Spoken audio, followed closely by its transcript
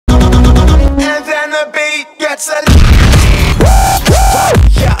the beat gets a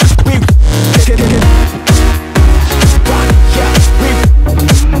yeah,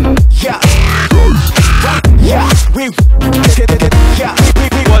 we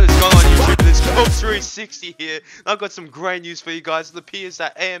What is going on YouTube? It's Code 360 here. I've got some great news for you guys. It appears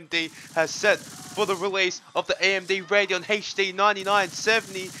that AMD has set for the release of the AMD Radeon HD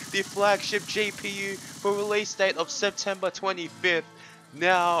 9970, the flagship GPU, for release date of September 25th.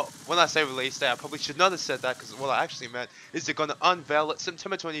 Now, when I say release date, I probably should not have said that, because what I actually meant is they're going to unveil it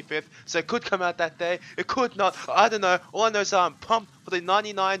September 25th, so it could come out that day, it could not, I don't know. All I know is I'm pumped for the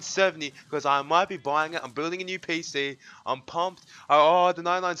 9970, because I might be buying it. I'm building a new PC, I'm pumped. Oh, the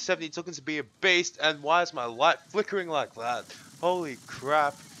 9970 is looking to be a beast, and why is my light flickering like that? Holy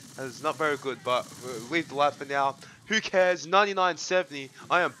crap, that's not very good, but leave the light for now. Who cares? 9970,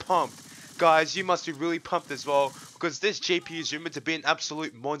 I am pumped. Guys, you must be really pumped as well, because this GPU is rumored to be an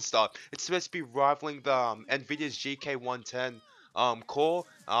absolute monster. It's supposed to be rivaling the Nvidia's GK110 core,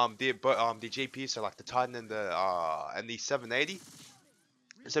 the GPU, so like the Titan and the 780.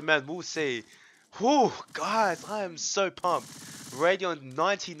 So man, we'll see. Whew, guys, I am so pumped. Radeon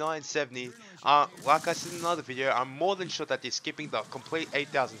 9970. Like I said in another video, I'm more than sure that they're skipping the complete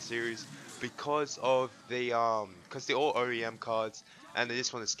 8000 series because of the because they're all OEM cards, and they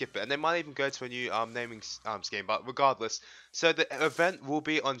just want to skip it. And they might even go to a new naming scheme. But regardless, so the event will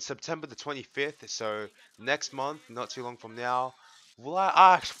be on September the 25th. So next month, not too long from now. Well,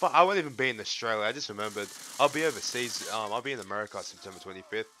 I won't even be in Australia. I just remembered I'll be overseas. I'll be in America on September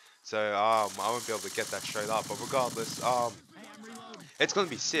 25th. So I won't be able to get that straight up. But regardless, it's gonna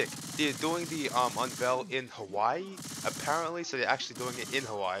be sick. They're doing the Unveil in Hawaii, apparently. So they're actually doing it in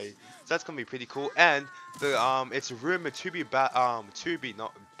Hawaii. So that's gonna be pretty cool. And the it's rumored to be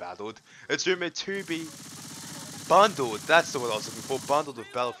not battled. It's rumored to be bundled. That's the word I was looking for. Bundled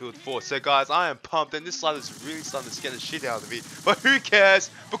with Battlefield 4. So guys, I am pumped, and this slide is really starting to scare the shit out of me. But who cares?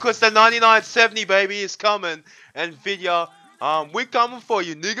 Because the 9970 baby is coming. And Nvidia, we're coming for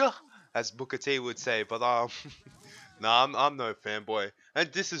you, nigga, as Booker T would say. But nah, I'm no fanboy. And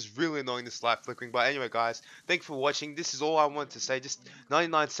this is really annoying, this light flickering. But anyway, guys, thank you for watching. This is all I wanted to say. Just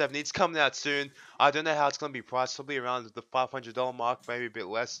 9970. It's coming out soon. I don't know how it's gonna be priced. Probably around the $500 mark, maybe a bit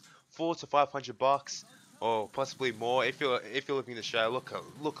less. $400 to $500. Or possibly more if you're living in Australia.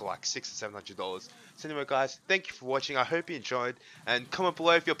 Look like $600 to $700. So anyway, guys, thank you for watching. I hope you enjoyed, and comment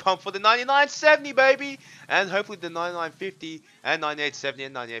below if you're pumped for the 9970, baby, and hopefully the 9950 and 9870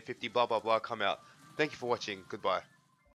 and 9850 blah blah blah come out. Thank you for watching. Goodbye.